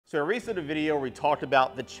So I recently did a video where we talked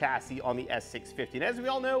about the chassis on the S650, and as we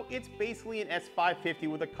all know, it's basically an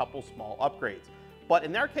S550 with a couple small upgrades. But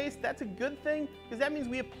in our case, that's a good thing because that means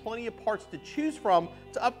we have plenty of parts to choose from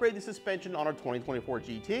to upgrade the suspension on our 2024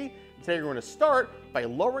 GT. And today we're going to start by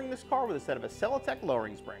lowering this car with a set of Accelatec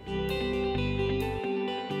lowering springs.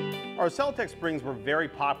 Our Accelatec springs were very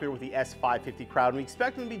popular with the S550 crowd, and we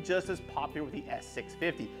expect them to be just as popular with the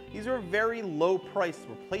S650. These are a very low-priced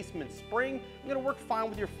replacement spring. They're going to work fine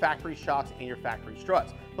with your factory shocks and your factory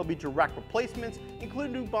struts. They'll be direct replacements,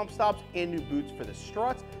 including new bump stops and new boots for the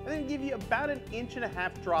struts, and then give you about an 1.5 inch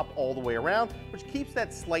drop all the way around, which keeps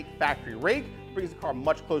that slight factory rake, brings the car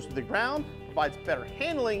much closer to the ground, provides better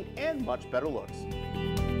handling, and much better looks.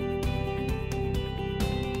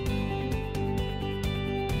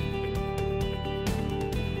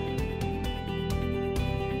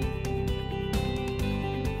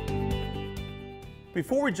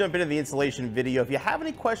 Before we jump into the installation video, if you have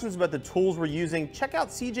any questions about the tools we're using, check out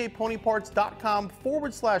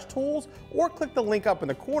cjponyparts.com/tools or click the link up in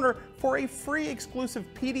the corner for a free exclusive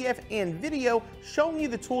PDF and video showing you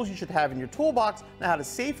the tools you should have in your toolbox and how to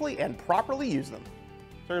safely and properly use them. So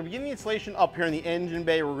we're going to begin the installation up here in the engine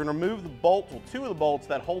bay. We're going to remove the bolts, well, 2 of the bolts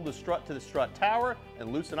that hold the strut to the strut tower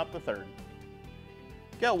and loosen up the third.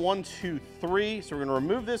 Got 1, 2, 3. So we're going to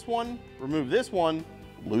remove this one,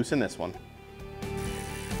 loosen this one.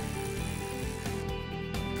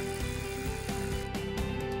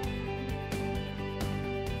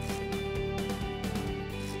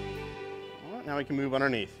 Now we can move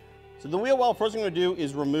underneath. So the wheel well, first thing I'm going to do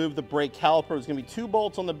is remove the brake caliper. There's going to be 2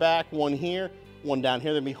 bolts on the back, one here, one down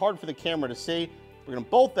here. They're going to be hard for the camera to see. We're going to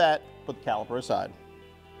bolt that, put the caliper aside.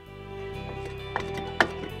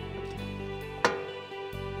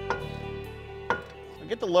 So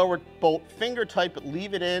get the lower bolt finger tight, but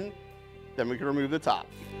leave it in. Then we can remove the top.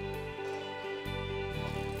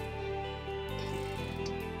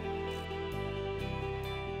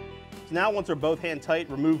 Now, once they're both hand tight,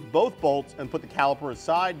 remove both bolts and put the caliper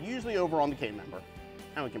aside, usually over on the K member.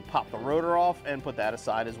 Now we can pop the rotor off and put that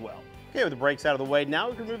aside as well. Okay, with the brakes out of the way, now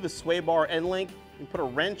we can remove the sway bar end link and put a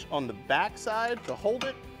wrench on the back side to hold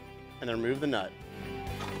it, and then remove the nut.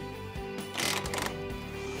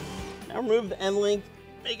 Now remove the end link.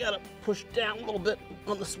 You gotta push down a little bit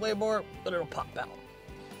on the sway bar, but it'll pop out.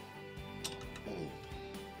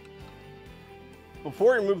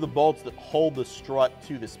 Before you remove the bolts that hold the strut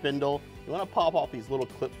to the spindle, you want to pop off these little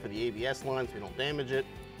clips for the ABS line so you don't damage it.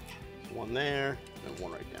 There's one there, and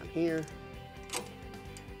one right down here.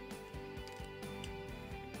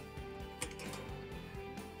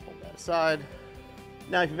 Hold that aside.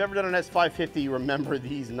 Now, if you've ever done an S550, you remember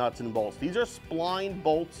these nuts and bolts. These are spline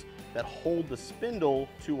bolts that hold the spindle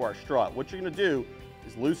to our strut. What you're going to do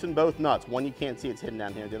is loosen both nuts. One you can't see, it's hidden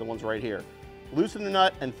down here. The other one's right here. Loosen the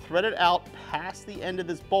nut and thread it out past the end of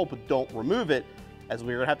this bolt, but don't remove it, as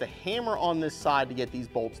we're gonna have to hammer on this side to get these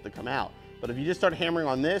bolts to come out. But if you just start hammering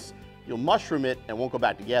on this, you'll mushroom it and won't go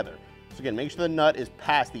back together. So again, make sure the nut is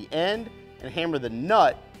past the end and hammer the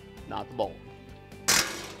nut, not the bolt.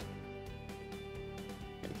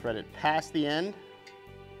 And thread it past the end.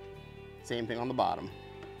 Same thing on the bottom.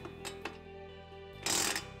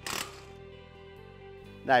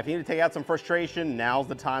 Now, if you need to take out some frustration, now's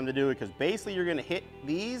the time to do it, because basically you're going to hit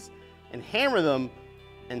these and hammer them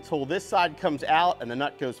until this side comes out and the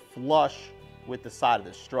nut goes flush with the side of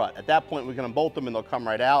the strut. At that point, we're going to bolt them and they'll come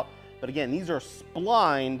right out. But again, these are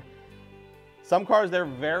splined. Some cars, they're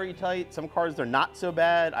very tight. Some cars, they're not so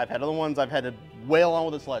bad. I've had other ones I've had to wail on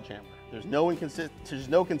with a sledgehammer. There's no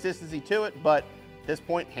consistency to it, but at this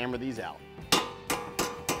point, hammer these out.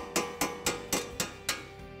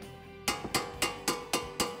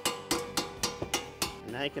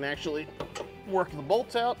 Now you can actually work the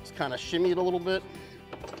bolts out. Just kind of shimmy it a little bit.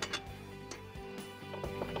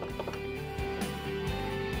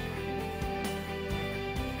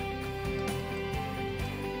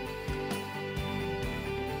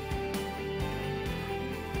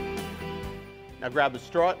 Now grab the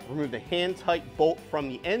strut, remove the hand-tight bolt from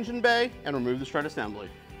the engine bay, and remove the strut assembly.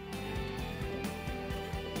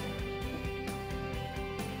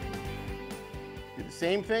 Do the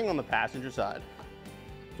same thing on the passenger side.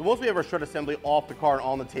 So once we have our strut assembly off the car and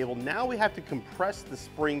on the table, now we have to compress the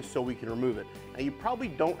spring so we can remove it. Now, you probably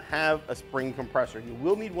don't have a spring compressor. You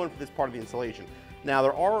will need one for this part of the installation. Now,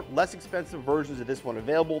 there are less expensive versions of this one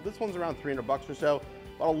available. This one's around $300 or so,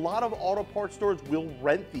 but a lot of auto parts stores will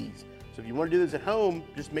rent these. So if you want to do this at home,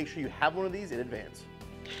 just make sure you have one of these in advance.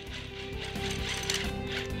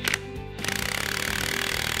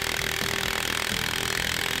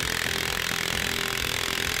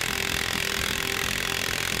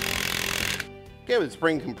 Okay, with the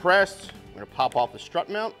spring compressed, I'm going to pop off the strut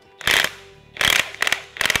mount.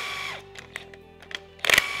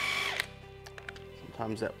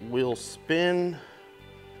 Sometimes that will spin.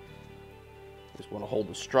 Just want to hold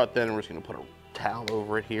the strut then, and we're just going to put a towel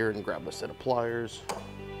over it here and grab a set of pliers.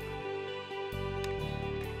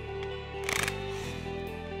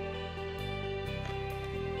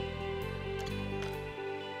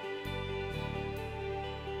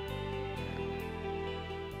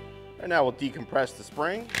 And now we'll decompress the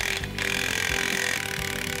spring.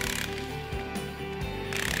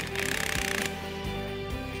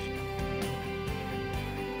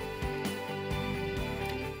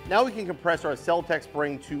 Now we can compress our Accelatec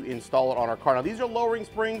spring to install it on our car. Now these are lowering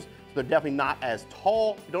springs, so they're definitely not as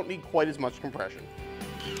tall. You don't need quite as much compression.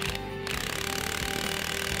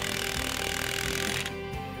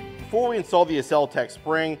 Before we install the Accelatec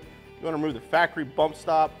spring, you want to remove the factory bump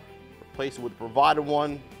stop, replace it with the provided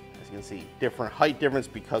one. As you can see, different height difference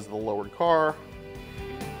because of the lowered car.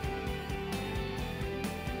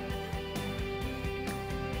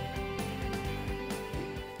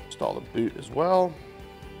 Install the boot as well.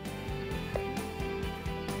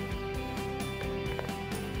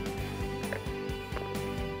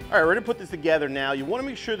 All right, we're gonna put this together now. You wanna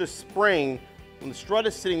make sure the spring, when the strut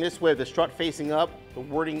is sitting this way, the strut facing up, the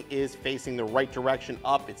wording is facing the right direction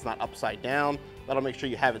up. It's not upside down. That'll make sure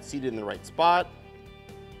you have it seated in the right spot.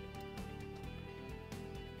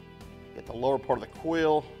 Get the lower part of the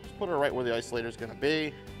coil. Just put it right where the isolator is gonna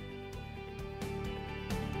be.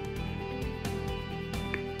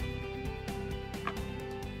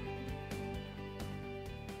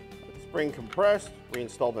 Spring compressed,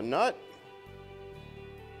 reinstall the nut.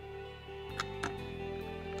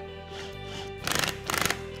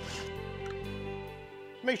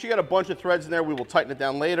 Make sure you got a bunch of threads in there. We will tighten it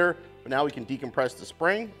down later, but now we can decompress the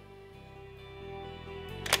spring.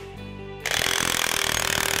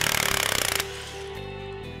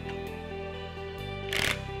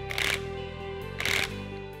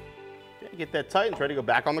 Okay, get that tight and try to go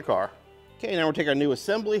back on the car. Okay, now we'll take our new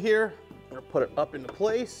assembly here. We're gonna put it up into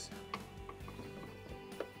place.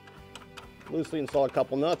 Loosely install a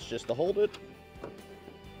couple nuts just to hold it.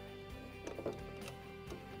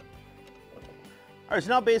 All right, so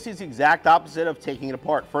now basically it's the exact opposite of taking it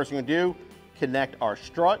apart. First thing we're gonna do, connect our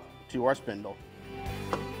strut to our spindle.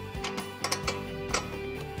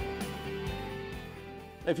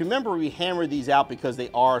 If you remember, we hammered these out because they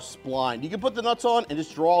are splined. You can put the nuts on and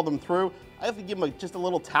just draw them through. I have to give them just a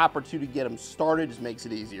little tap or two to get them started, just makes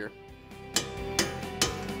it easier.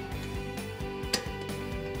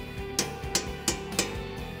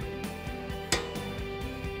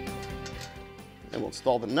 Then we'll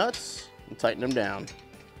install the nuts and tighten them down.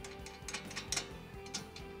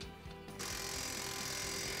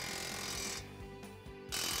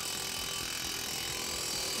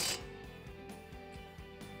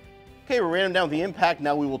 Okay, we ran them down with the impact.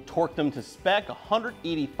 Now we will torque them to spec,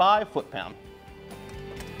 185 foot-pound.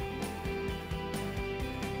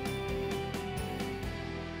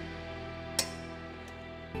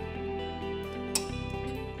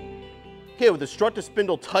 Okay, with the strut to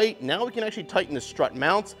spindle tight, now we can actually tighten the strut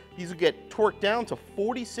mounts. These will get torqued down to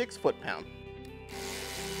 46 foot-pound.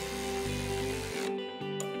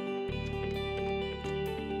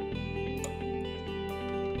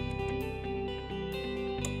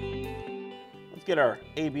 Let's get our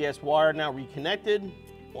ABS wire now reconnected.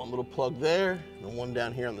 One little plug there, and one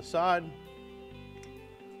down here on the side.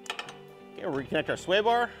 Okay, we'll reconnect our sway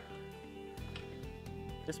bar.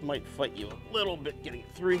 This might fight you a little bit getting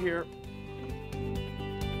it through here.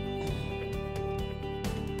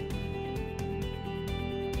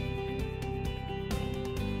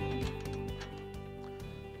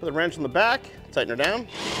 Put the wrench on the back, tighten her down.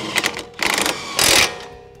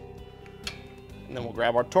 And then we'll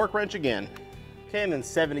grab our torque wrench again. Okay, and then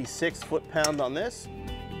 76 foot-pound on this.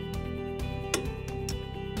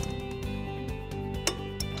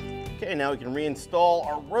 Okay, now we can reinstall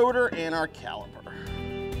our rotor and our caliper.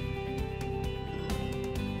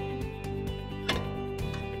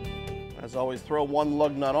 As always, throw one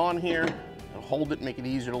lug nut on here and hold it, make it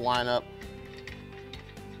easier to line up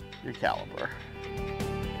your caliper.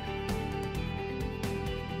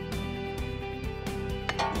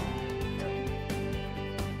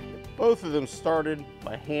 Both of them started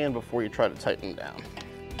by hand before you try to tighten them down.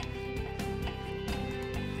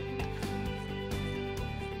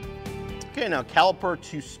 Okay, now caliper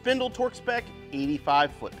to spindle torque spec,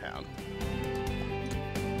 85 foot-pound.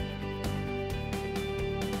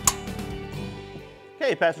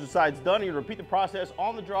 Okay, passenger side's done. You're gonna repeat the process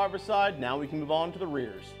on the driver's side. Now we can move on to the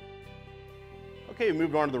rears. Okay, Okay,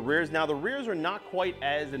 moving on to the rears. Now the rears are not quite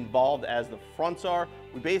as involved as the fronts are.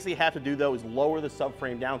 We basically have to do though is lower the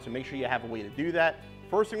subframe down, so make sure you have a way to do that.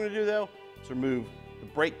 First thing we're gonna do though is remove the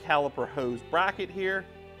brake caliper hose bracket here,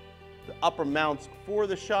 the upper mounts for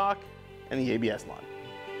the shock, and the ABS line.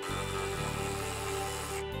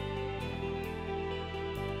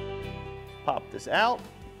 Pop this out,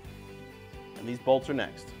 and these bolts are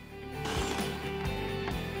next.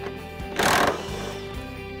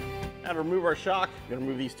 Now to remove our shock, we're gonna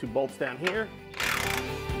remove these two bolts down here.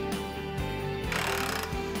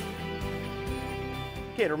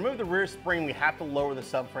 Okay, to remove the rear spring, we have to lower the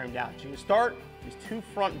subframe down. So you can start these two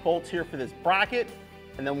front bolts here for this bracket,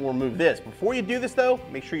 and then we'll remove this. Before you do this though,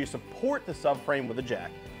 make sure you support the subframe with a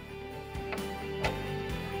jack.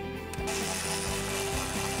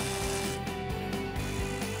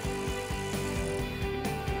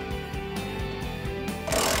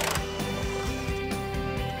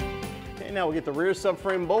 Okay, now we'll get the rear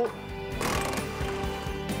subframe bolt.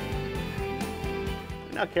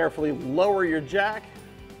 Now carefully lower your jack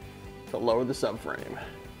to lower the subframe.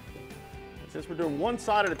 Since we're doing one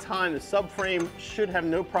side at a time, the subframe should have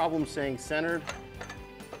no problem staying centered.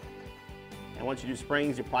 And once you do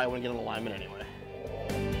springs, you probably want to get in alignment anyway.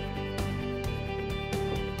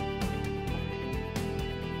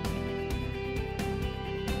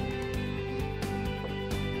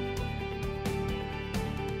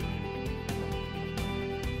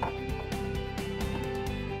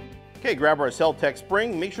 Okay, grab our Accelatec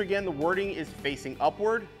spring. Make sure again the wording is facing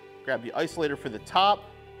upward. Grab the isolator for the top.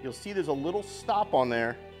 You'll see there's a little stop on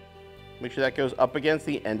there. Make sure that goes up against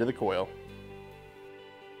the end of the coil.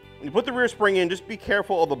 When you put the rear spring in, just be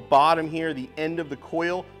careful of the bottom here, the end of the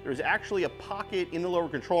coil. There's actually a pocket in the lower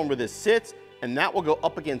control arm where this sits, and that will go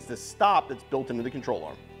up against the stop that's built into the control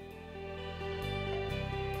arm.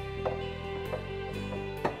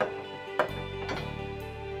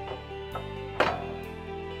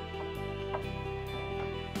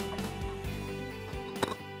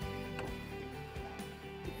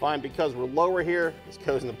 Fine, because we're lower here, this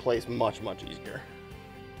goes into place much, much easier.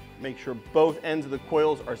 Make sure both ends of the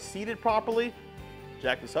coils are seated properly.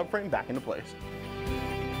 Jack the subframe back into place.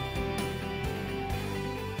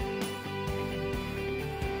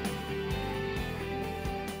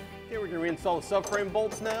 Okay, we're gonna reinstall the subframe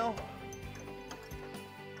bolts now.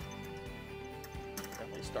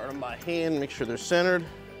 Definitely start them by hand, make sure they're centered.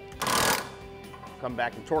 Come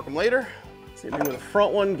back and torque them later. Same thing with the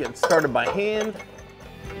front one, get it started by hand.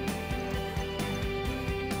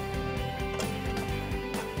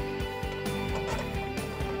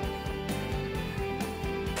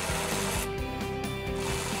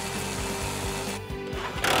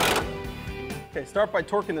 Okay, start by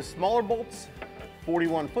torquing the smaller bolts,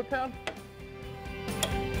 41 foot-pound.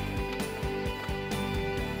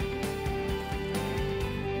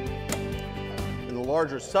 And the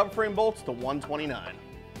larger subframe bolts to 129.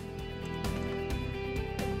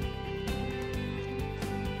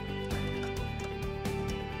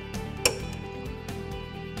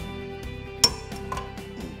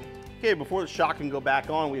 Okay, before the shock can go back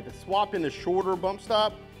on, we have to swap in the shorter bump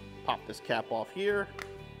stop, pop this cap off here,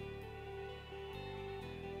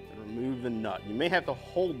 remove the nut. You may have to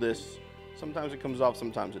hold this. Sometimes it comes off,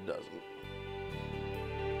 sometimes it doesn't.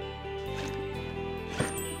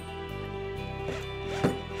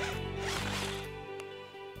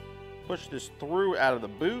 Push this through out of the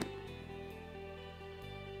boot.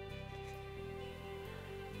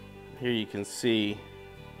 Here you can see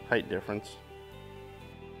height difference.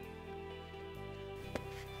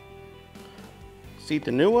 Seat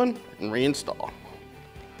the new one and reinstall.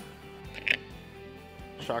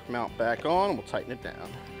 Shock mount back on, and we'll tighten it down.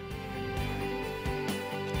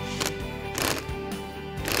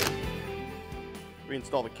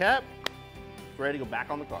 Reinstall the cap. It's ready to go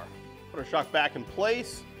back on the car. Put our shock back in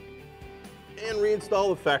place and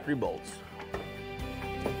reinstall the factory bolts.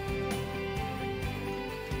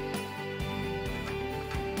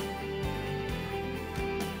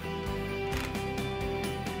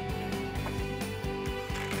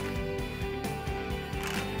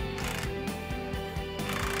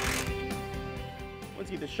 Once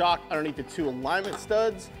you get the shock underneath the two alignment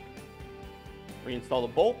studs, reinstall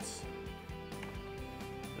the bolts,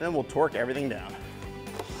 and then we'll torque everything down.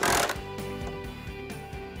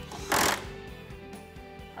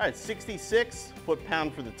 All right, 66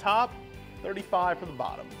 foot-pound for the top, 35 for the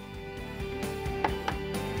bottom.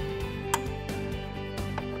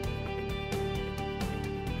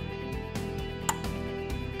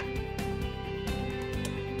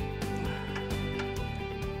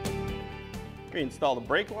 Reinstall the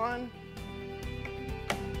brake line.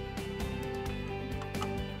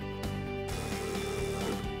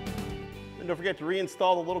 Don't forget to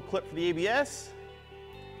reinstall the little clip for the ABS.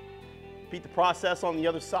 Repeat the process on the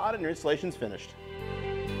other side and your installation's finished.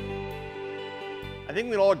 I think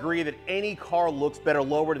we'd all agree that any car looks better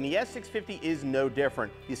lowered, and the S650 is no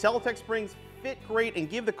different. The Accelatec springs fit great and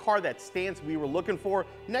give the car that stance we were looking for.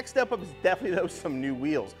 Next step up is definitely though some new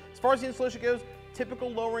wheels. As far as the installation goes,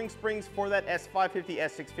 typical lowering springs for that S550,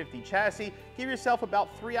 S650 chassis. Give yourself about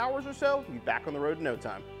 3 hours or so, you'll be back on the road in no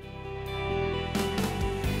time.